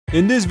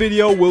In this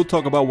video, we'll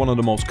talk about one of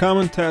the most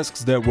common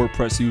tasks that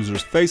WordPress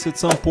users face at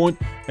some point,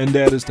 and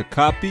that is to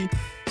copy,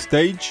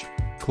 stage,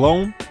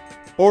 clone,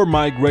 or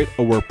migrate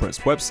a WordPress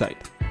website.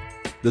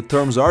 The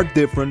terms are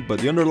different, but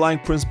the underlying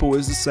principle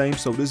is the same,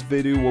 so this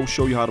video will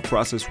show you how the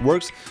process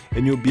works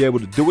and you'll be able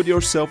to do it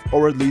yourself,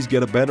 or at least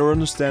get a better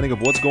understanding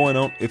of what's going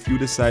on if you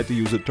decide to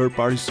use a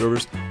third-party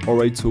service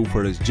or a tool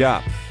for this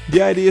job.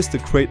 The idea is to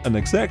create an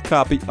exact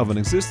copy of an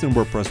existing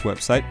WordPress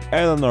website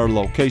at another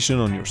location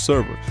on your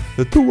server.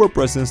 The two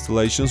WordPress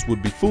installations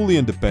would be fully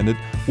independent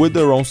with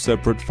their own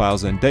separate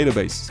files and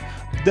databases.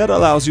 That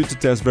allows you to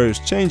test various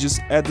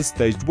changes at the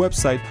staged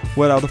website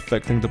without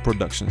affecting the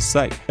production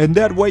site. And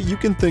that way you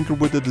can tinker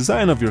with the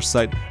design of your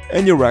site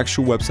and your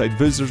actual website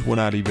visitors will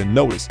not even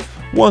notice.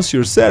 Once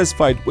you're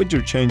satisfied with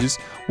your changes,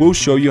 we'll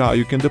show you how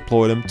you can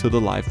deploy them to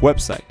the live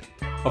website.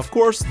 Of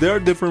course, there are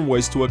different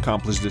ways to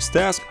accomplish this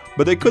task,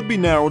 but they could be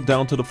narrowed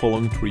down to the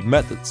following three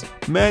methods: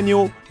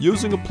 manual,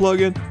 using a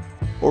plugin,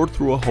 or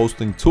through a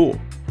hosting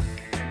tool.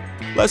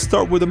 Let's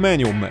start with the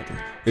manual method.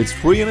 It's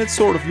free and it's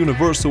sort of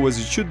universal, as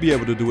you should be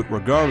able to do it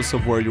regardless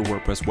of where your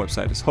WordPress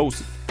website is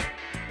hosted.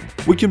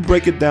 We can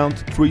break it down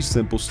to three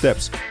simple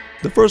steps.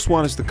 The first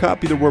one is to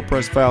copy the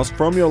WordPress files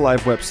from your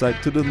live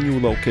website to the new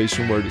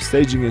location where the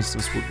staging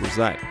instance would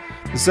reside.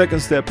 The second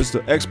step is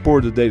to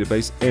export the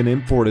database and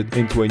import it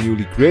into a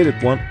newly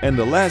created one, and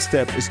the last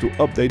step is to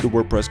update the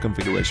WordPress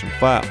configuration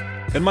file.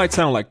 It might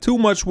sound like too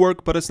much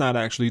work, but it's not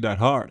actually that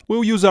hard.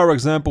 We'll use our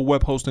example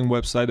web hosting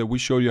website that we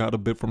showed you how to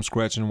build from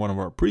scratch in one of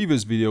our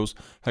previous videos,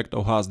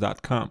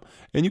 hectohost.com,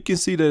 and you can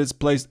see that it's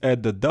placed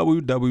at the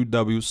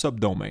www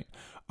subdomain.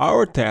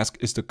 Our task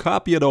is to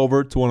copy it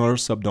over to another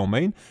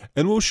subdomain,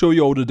 and we'll show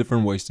you all the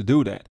different ways to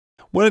do that.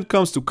 When it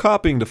comes to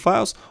copying the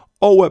files,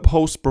 all web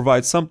hosts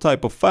provide some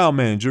type of file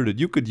manager that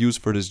you could use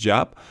for this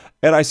job.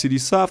 At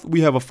ICDSoft,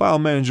 we have a file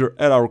manager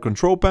at our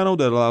control panel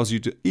that allows you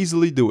to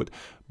easily do it.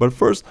 But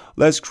first,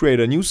 let's create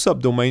a new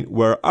subdomain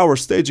where our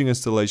staging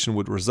installation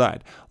would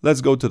reside.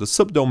 Let's go to the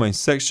subdomain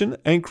section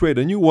and create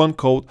a new one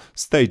called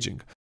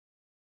staging.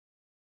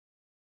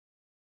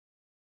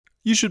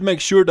 You should make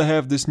sure to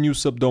have this new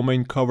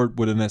subdomain covered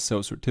with an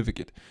SSL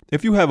certificate.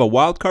 If you have a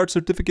wildcard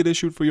certificate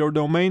issued for your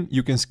domain,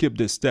 you can skip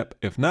this step.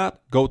 If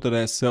not, go to the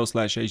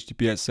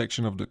SSL/HTTPS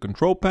section of the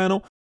control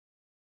panel.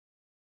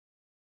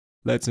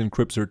 Let's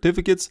encrypt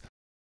certificates.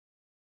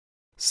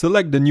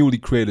 Select the newly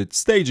created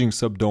staging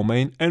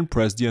subdomain and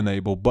press the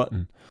enable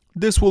button.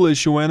 This will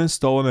issue and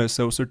install an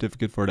SSL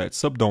certificate for that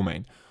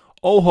subdomain.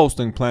 All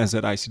hosting plans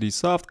at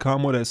ICDSoft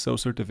come with SSL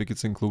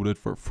certificates included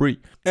for free.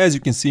 As you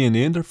can see in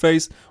the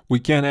interface, we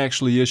can't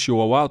actually issue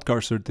a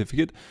wildcard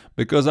certificate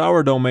because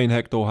our domain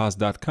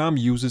hectohost.com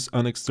uses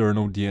an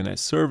external DNS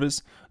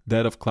service,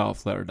 that of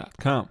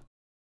cloudflare.com.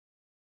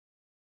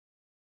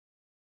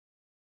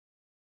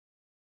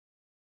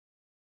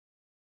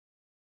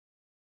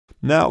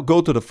 Now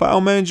go to the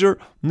file manager,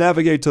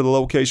 navigate to the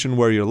location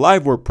where your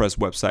live WordPress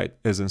website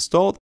is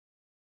installed.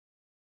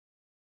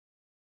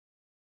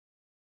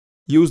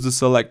 Use the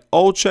Select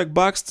All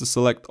checkbox to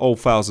select all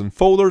files and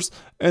folders,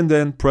 and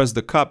then press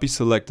the Copy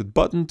Selected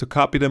button to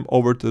copy them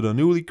over to the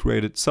newly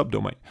created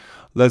subdomain.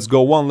 Let's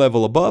go one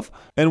level above,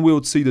 and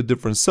we'll see the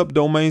different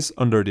subdomains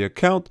under the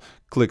account.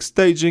 Click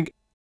Staging,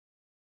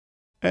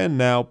 and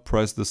now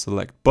press the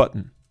Select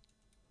button.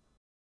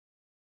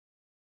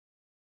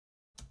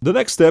 The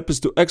next step is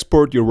to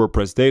export your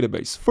WordPress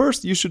database.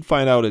 First, you should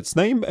find out its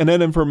name, and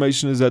that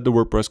information is at the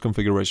WordPress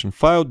configuration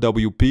file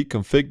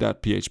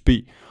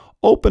wp-config.php.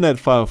 Open that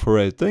file for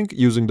editing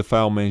using the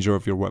file manager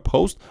of your web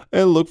host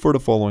and look for the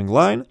following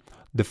line.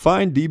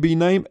 Define DB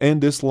name and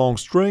this long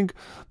string.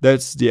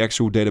 That's the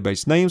actual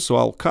database name, so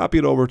I'll copy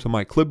it over to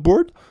my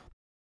clipboard.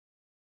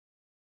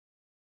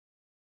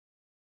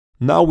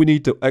 Now we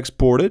need to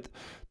export it.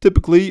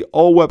 Typically,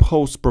 all web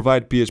hosts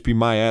provide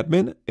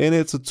phpMyAdmin, and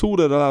it's a tool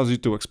that allows you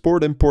to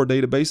export, import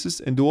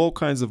databases and do all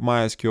kinds of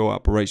MySQL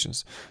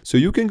operations. So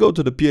you can go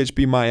to the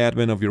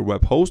phpMyAdmin of your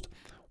web host.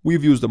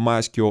 We've used the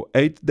MySQL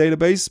 8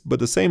 database, but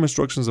the same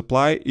instructions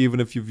apply even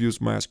if you've used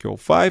MySQL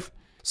 5.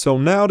 So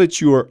now that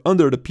you are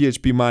under the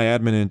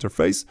phpMyAdmin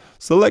interface,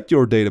 select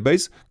your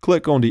database,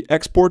 click on the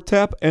Export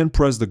tab and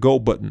press the Go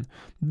button.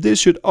 This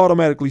should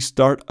automatically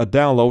start a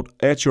download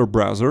at your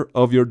browser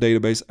of your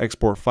database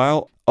export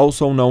file,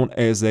 also known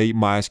as a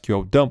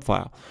MySQL dump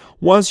file.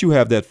 Once you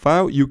have that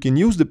file, you can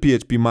use the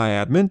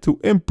phpMyAdmin to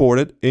import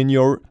it in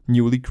your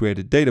newly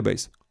created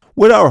database.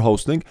 With our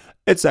hosting,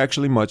 it's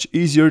actually much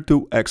easier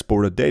to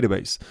export a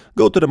database.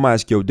 Go to the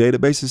MySQL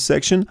databases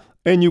section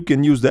and you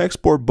can use the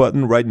export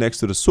button right next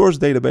to the source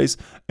database,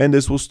 and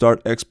this will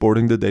start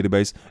exporting the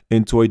database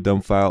into a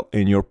dump file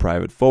in your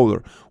private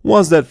folder.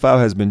 Once that file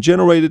has been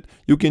generated,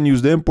 you can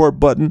use the import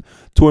button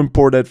to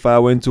import that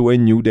file into a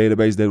new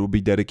database that will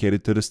be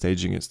dedicated to the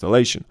staging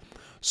installation.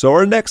 So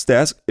our next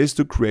task is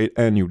to create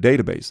a new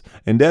database,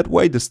 and that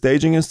way the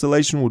staging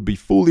installation would be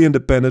fully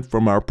independent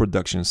from our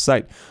production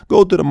site.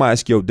 Go to the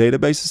MySQL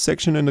databases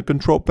section in the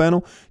control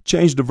panel,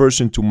 change the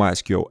version to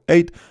MySQL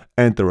 8,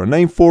 enter a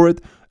name for it,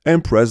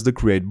 and press the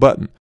create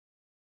button.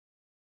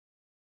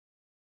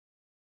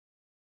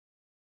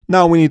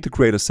 Now we need to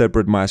create a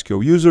separate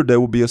MySQL user that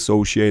will be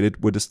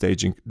associated with the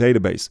staging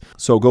database.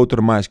 So go to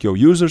the MySQL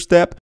users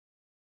tab,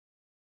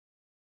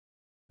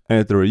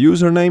 enter a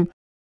username,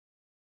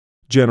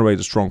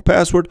 generate a strong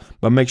password,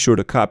 but make sure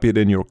to copy it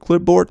in your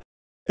clipboard,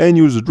 and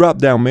use the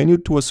drop-down menu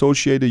to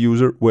associate the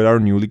user with our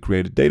newly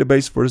created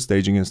database for the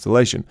staging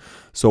installation.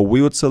 So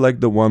we would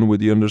select the one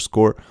with the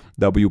underscore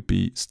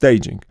WP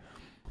staging.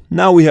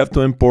 Now we have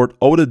to import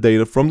all the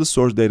data from the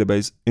source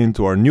database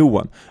into our new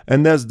one,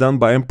 and that's done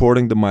by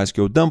importing the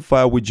MySQL dump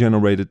file we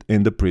generated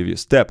in the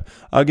previous step.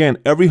 Again,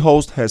 every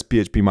host has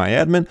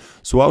phpMyAdmin,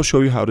 so I'll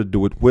show you how to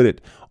do it with it.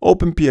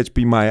 Open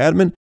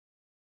phpMyAdmin,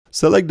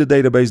 select the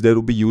database that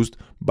will be used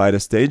by the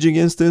staging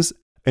instance,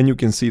 and you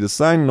can see the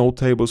signed no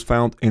tables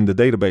found in the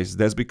database.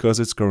 That's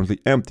because it's currently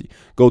empty.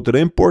 Go to the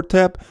import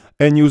tab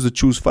and use the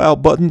choose file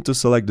button to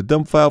select the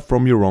dump file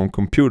from your own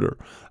computer.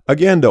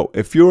 Again though,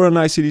 if you're an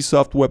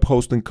ICDSoft web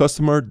hosting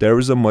customer, there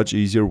is a much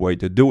easier way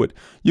to do it.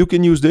 You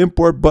can use the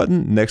import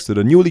button next to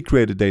the newly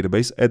created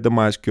database at the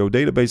MySQL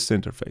database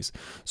interface.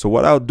 So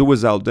what I'll do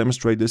is I'll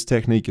demonstrate this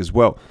technique as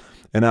well.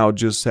 And I'll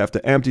just have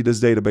to empty this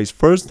database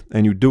first,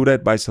 and you do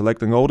that by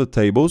selecting all the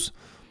tables,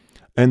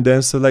 and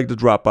then select the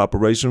drop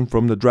operation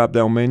from the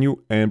drop-down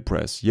menu and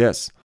press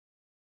yes.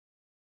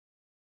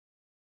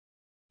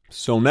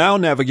 So now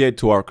navigate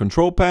to our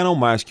control panel,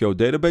 MySQL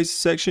database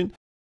section.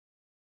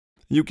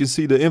 You can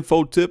see the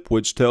info tip,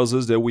 which tells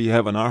us that we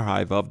have an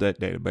archive of that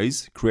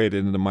database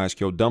created in the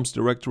MySQL dumps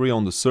directory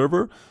on the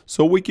server.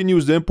 So we can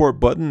use the import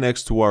button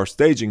next to our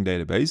staging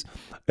database,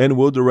 and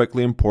we'll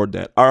directly import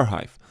that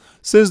archive.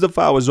 Since the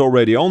file is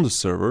already on the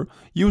server,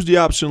 use the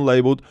option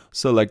labeled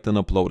select an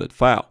uploaded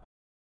file.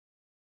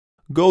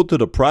 Go to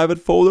the private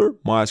folder,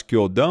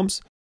 MySQL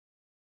dumps,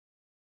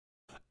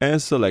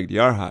 and select the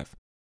archive.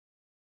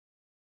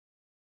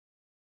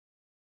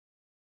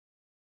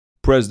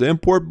 Press the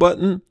import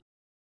button,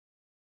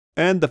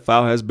 and the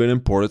file has been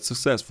imported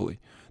successfully.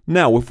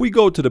 Now, if we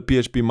go to the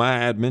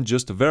phpMyAdmin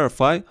just to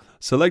verify,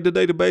 select the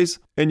database,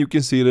 and you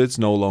can see that it's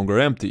no longer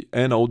empty,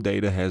 and all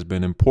data has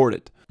been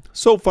imported.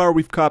 So far,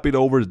 we've copied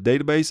over the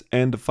database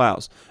and the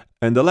files.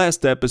 And the last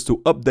step is to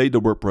update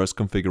the WordPress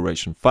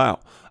configuration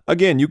file.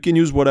 Again, you can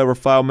use whatever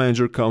file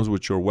manager comes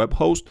with your web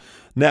host.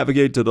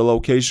 Navigate to the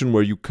location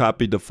where you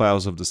copied the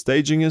files of the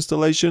staging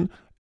installation.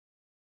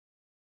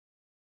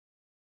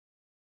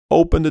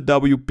 Open the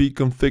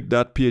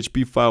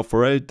wp-config.php file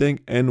for editing,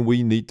 and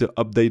we need to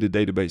update the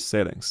database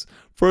settings.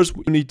 First,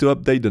 we need to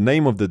update the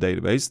name of the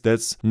database.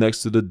 That's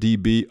next to the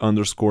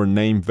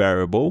db_name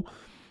variable.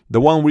 The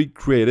one we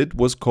created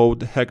was called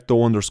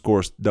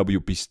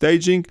hecto_WP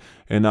staging,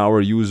 and our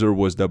user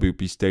was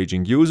WP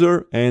staging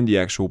user and the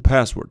actual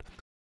password.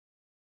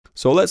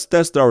 So let's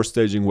test our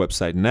staging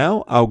website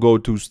now. I'll go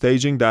to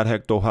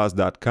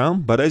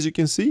staging.hectohost.com, but as you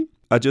can see,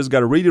 I just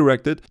got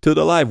redirected to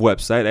the live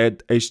website at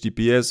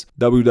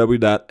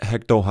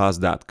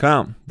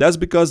https://www.hectohost.com. That's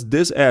because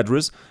this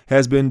address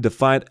has been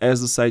defined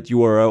as the site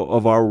URL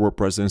of our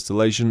WordPress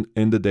installation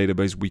in the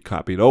database we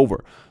copied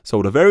over.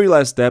 So the very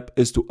last step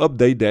is to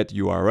update that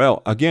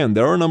URL. Again,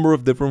 there are a number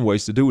of different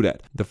ways to do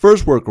that. The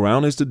first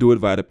workaround is to do it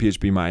via the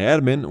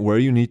phpMyAdmin, where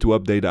you need to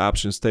update the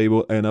options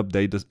table and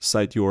update the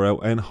site URL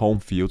and home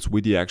fields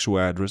with the actual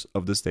address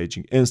of the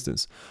staging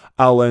instance.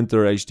 I'll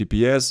enter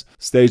https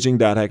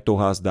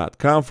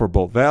staging.hectohost.com for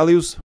both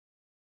values.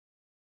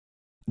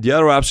 The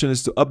other option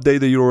is to update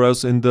the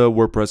URLs in the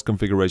WordPress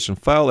configuration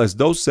file, as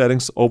those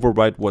settings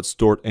override what's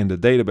stored in the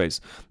database.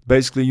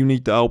 Basically, you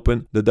need to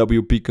open the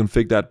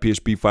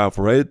wp-config.php file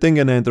for editing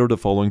and enter the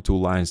following two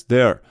lines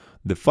there.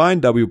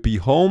 Define WP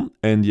home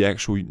and the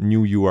actual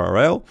new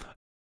URL,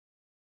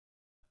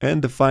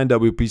 and define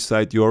WP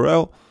site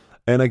URL,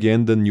 and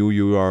again the new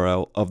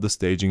URL of the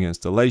staging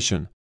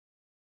installation.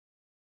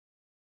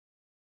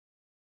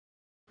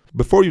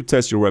 Before you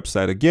test your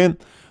website again,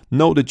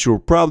 know that you'll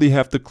probably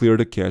have to clear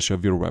the cache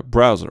of your web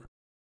browser.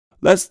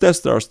 Let's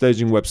test our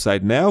staging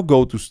website now.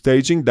 Go to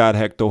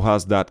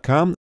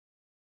staging.hectohost.com,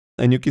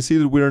 and you can see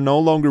that we are no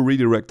longer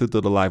redirected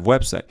to the live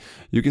website.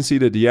 You can see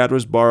that the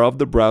address bar of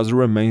the browser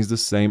remains the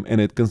same, and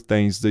it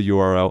contains the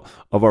URL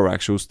of our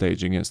actual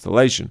staging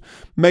installation.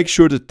 Make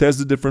sure to test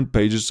the different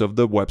pages of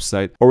the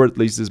website, or at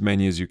least as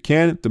many as you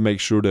can, to make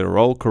sure they're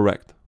all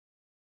correct.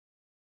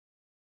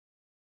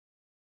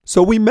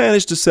 So we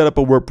managed to set up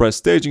a WordPress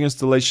staging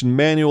installation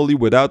manually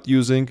without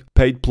using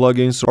paid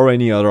plugins or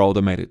any other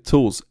automated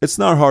tools. It's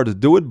not hard to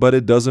do it, but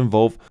it does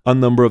involve a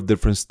number of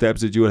different steps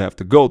that you would have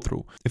to go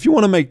through. If you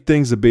want to make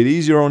things a bit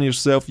easier on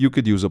yourself, you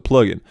could use a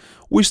plugin.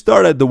 We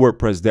start at the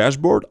WordPress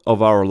dashboard of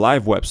our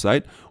live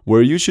website,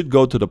 where you should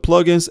go to the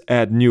Plugins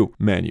Add New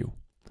menu.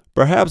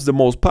 Perhaps the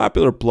most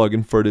popular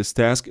plugin for this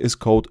task is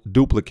called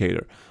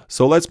Duplicator.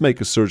 So let's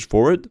make a search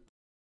for it.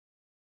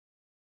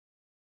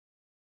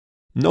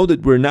 Note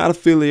that we're not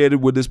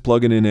affiliated with this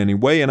plugin in any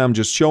way, and I'm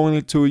just showing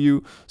it to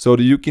you so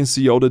that you can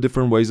see all the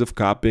different ways of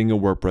copying a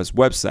WordPress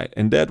website,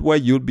 and that way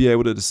you'll be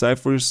able to decide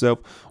for yourself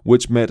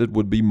which method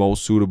would be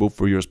most suitable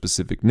for your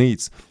specific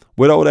needs.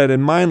 With all that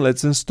in mind,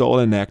 let's install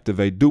and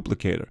activate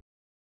Duplicator.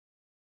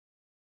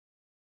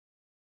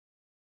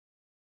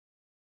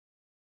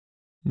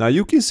 Now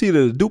you can see that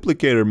the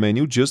duplicator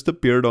menu just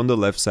appeared on the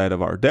left side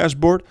of our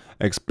dashboard.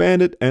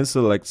 Expand it and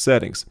select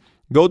Settings.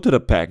 Go to the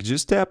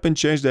Packages tab and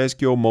change the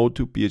SQL mode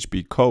to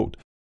PHP code.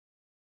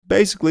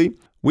 Basically,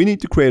 we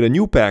need to create a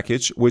new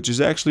package, which is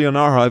actually an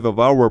archive of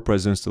our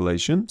WordPress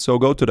installation. So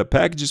go to the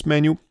Packages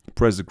menu,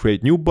 press the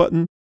Create New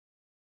button,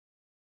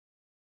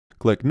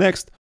 click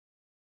Next.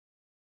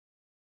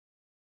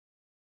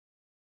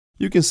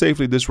 You can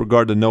safely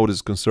disregard the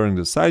notice concerning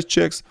the size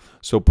checks,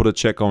 so put a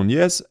check on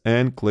Yes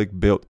and click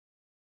Build.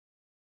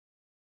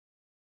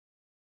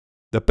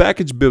 The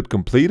package build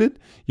completed,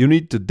 you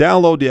need to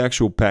download the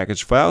actual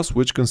package files,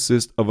 which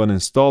consist of an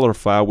installer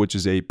file, which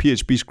is a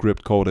PHP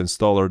script called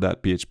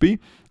installer.php,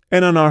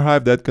 and an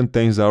archive that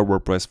contains our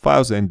WordPress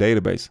files and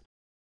database.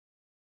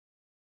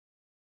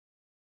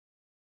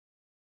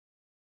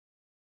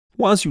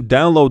 Once you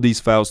download these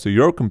files to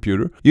your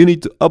computer, you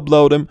need to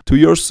upload them to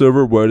your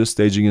server where the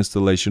staging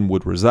installation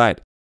would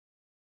reside.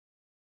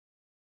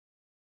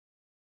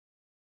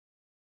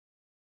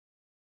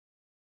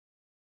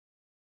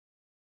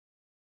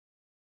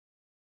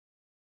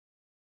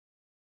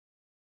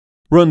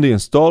 Run the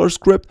installer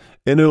script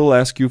and it will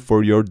ask you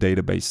for your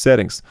database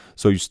settings.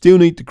 So you still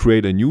need to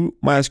create a new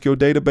MySQL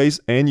database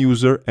and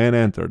user and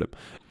enter them.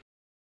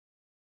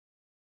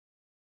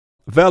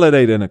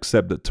 Validate and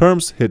accept the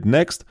terms, hit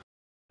next.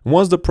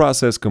 Once the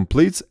process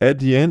completes, at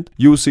the end,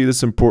 you will see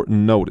this important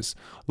notice.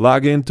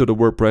 Log in to the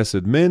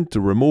WordPress admin to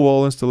remove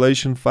all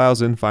installation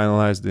files and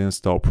finalize the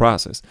install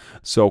process.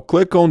 So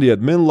click on the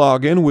admin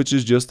login, which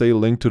is just a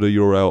link to the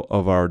URL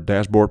of our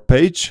dashboard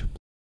page.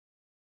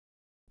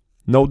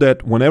 Note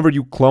that whenever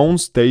you clone,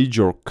 stage,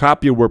 or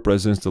copy a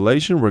WordPress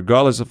installation,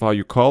 regardless of how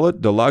you call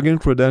it, the login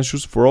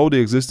credentials for all the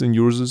existing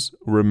users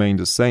remain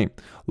the same.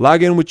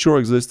 Log in with your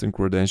existing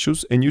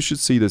credentials and you should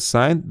see the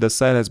sign. The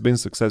site has been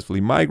successfully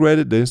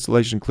migrated, the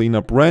installation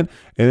cleanup ran,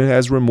 and it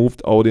has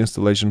removed all the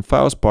installation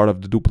files part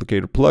of the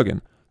duplicator plugin.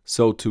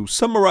 So to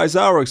summarize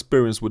our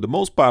experience with the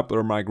most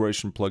popular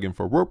migration plugin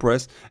for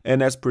WordPress,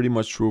 and that's pretty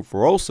much true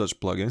for all such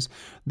plugins,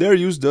 their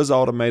use does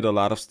automate a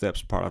lot of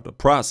steps part of the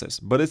process,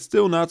 but it's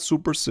still not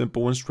super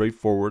simple and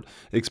straightforward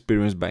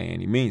experience by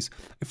any means.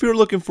 If you're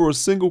looking for a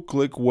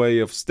single-click way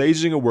of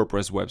staging a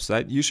WordPress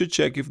website, you should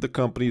check if the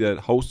company that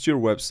hosts your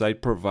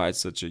website provides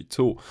such a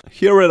tool.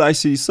 Here at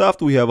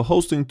ICDSoft, we have a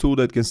hosting tool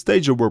that can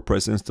stage a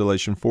WordPress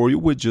installation for you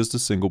with just a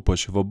single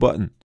push of a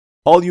button.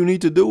 All you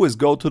need to do is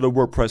go to the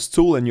WordPress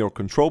tool in your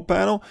control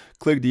panel,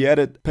 click the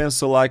edit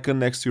pencil icon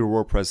next to your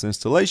WordPress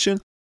installation.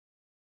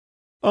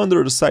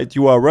 Under the site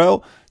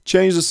URL,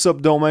 change the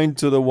subdomain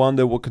to the one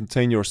that will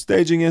contain your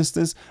staging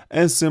instance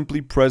and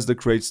simply press the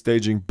Create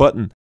Staging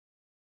button.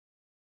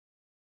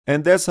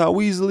 And that's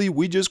how easily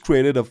we just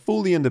created a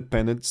fully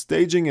independent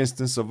staging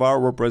instance of our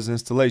WordPress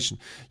installation.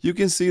 You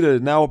can see that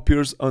it now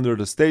appears under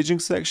the staging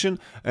section,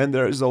 and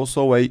there is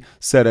also a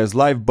Set as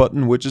Live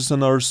button, which is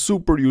another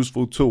super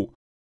useful tool.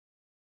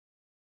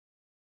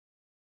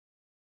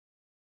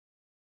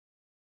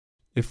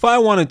 If I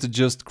wanted to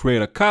just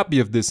create a copy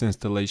of this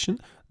installation,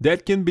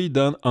 that can be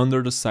done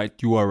under the site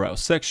URL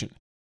section.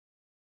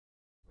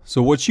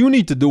 So what you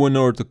need to do in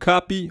order to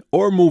copy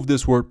or move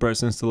this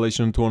WordPress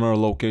installation to another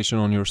location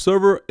on your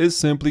server is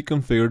simply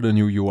configure the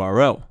new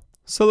URL.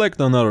 Select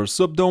another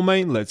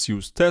subdomain, let's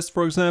use test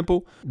for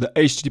example. The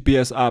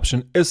HTTPS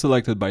option is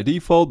selected by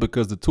default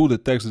because the tool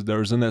detects that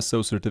there is an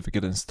SSO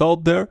certificate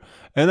installed there,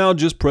 and I'll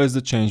just press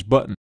the change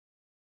button.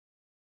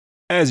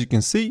 As you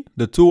can see,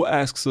 the tool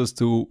asks us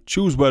to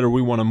choose whether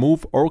we want to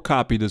move or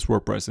copy this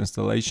WordPress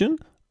installation.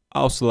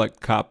 I'll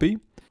select copy.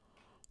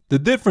 The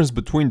difference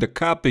between the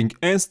copying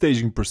and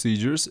staging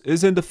procedures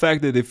is in the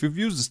fact that if you've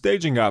used the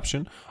staging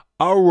option,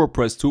 our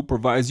WordPress tool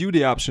provides you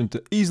the option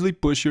to easily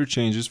push your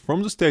changes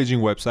from the staging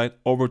website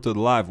over to the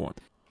live one.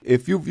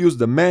 If you've used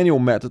the manual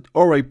method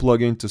or a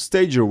plugin to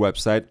stage your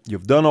website,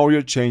 you've done all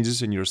your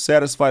changes and you're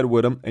satisfied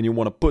with them and you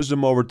want to push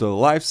them over to the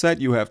live site,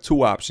 you have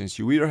two options.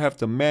 You either have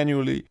to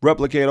manually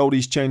replicate all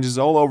these changes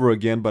all over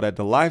again but at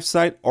the live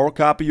site, or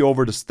copy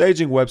over the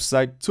staging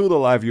website to the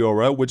live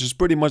URL, which is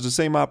pretty much the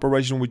same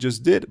operation we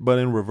just did but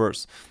in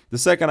reverse. The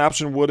second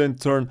option would in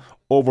turn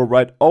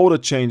overwrite all the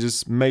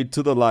changes made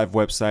to the live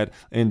website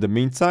in the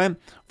meantime.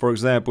 For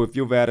example, if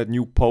you've added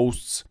new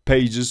posts,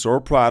 pages or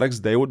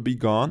products, they would be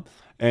gone.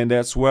 And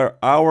that's where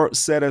our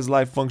Set as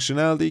Live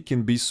functionality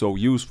can be so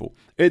useful.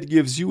 It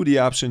gives you the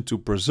option to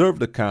preserve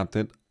the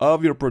content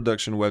of your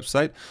production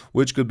website,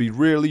 which could be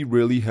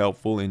really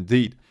helpful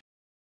indeed.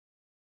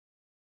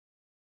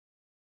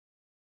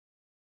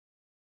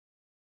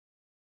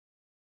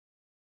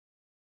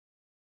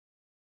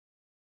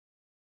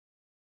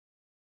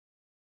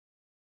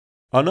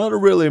 Another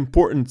really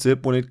important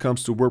tip when it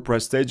comes to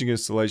WordPress staging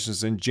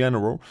installations in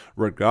general,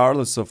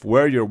 regardless of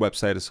where your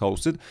website is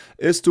hosted,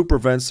 is to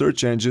prevent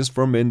search engines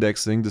from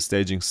indexing the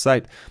staging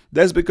site.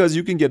 That's because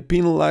you can get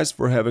penalized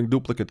for having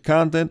duplicate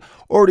content,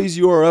 or these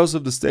URLs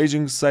of the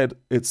staging site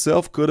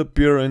itself could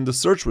appear in the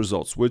search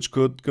results, which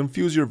could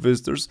confuse your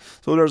visitors.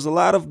 So there's a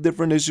lot of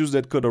different issues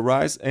that could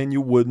arise and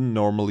you wouldn't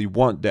normally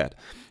want that.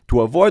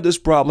 To avoid this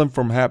problem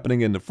from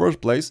happening in the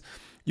first place,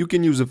 you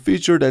can use a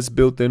feature that's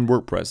built in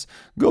WordPress.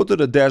 Go to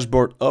the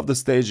dashboard of the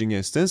staging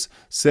instance,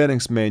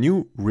 settings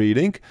menu,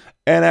 reading,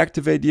 and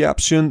activate the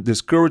option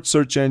discourage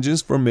search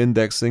engines from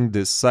indexing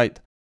this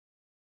site.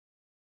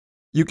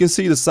 You can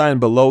see the sign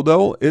below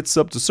though. It's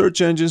up to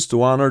search engines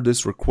to honor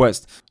this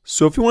request.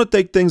 So if you want to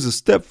take things a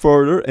step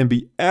further and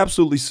be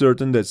absolutely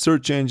certain that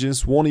search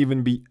engines won't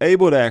even be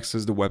able to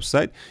access the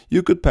website,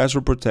 you could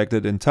password protect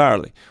it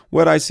entirely.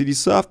 With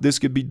ICDSoft, this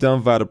could be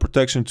done via the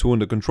protection tool in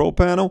the control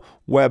panel,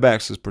 Web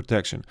Access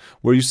Protection,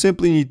 where you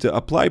simply need to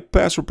apply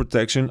password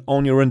protection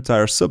on your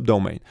entire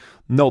subdomain.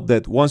 Note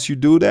that once you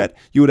do that,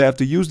 you would have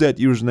to use that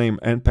username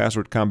and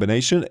password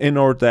combination in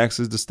order to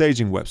access the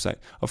staging website.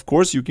 Of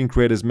course, you can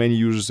create as many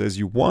users as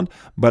you want,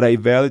 but a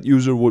valid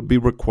user would be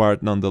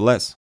required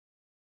nonetheless.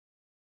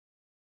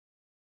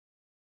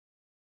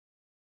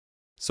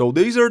 So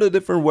these are the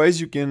different ways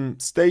you can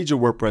stage a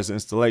WordPress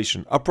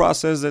installation, a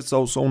process that's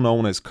also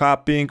known as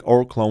copying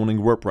or cloning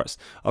WordPress.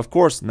 Of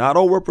course, not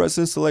all WordPress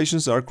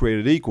installations are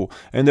created equal,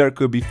 and there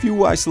could be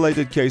few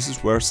isolated cases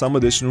where some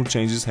additional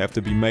changes have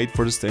to be made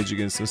for the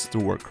staging instance to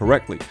work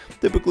correctly.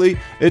 Typically,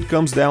 it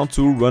comes down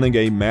to running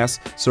a mass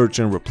search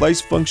and replace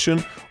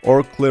function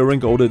or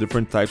clearing all the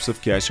different types of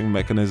caching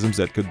mechanisms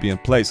that could be in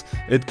place.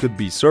 It could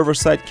be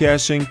server-side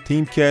caching,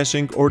 theme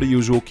caching, or the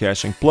usual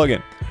caching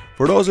plugin.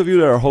 For those of you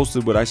that are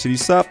hosted with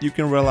ICDSoft, you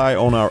can rely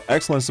on our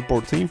excellent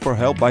support team for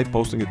help by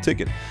posting a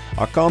ticket.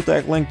 Our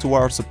contact link to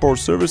our support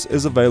service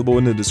is available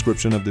in the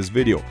description of this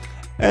video.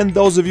 And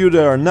those of you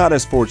that are not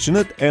as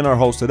fortunate and are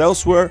hosted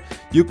elsewhere,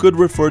 you could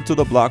refer to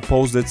the blog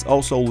post that's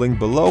also linked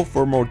below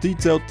for more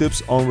detailed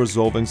tips on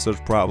resolving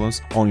such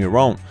problems on your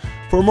own.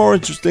 For more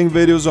interesting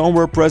videos on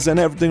WordPress and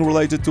everything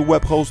related to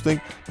web hosting,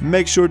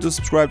 make sure to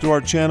subscribe to our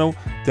channel.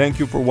 Thank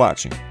you for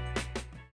watching.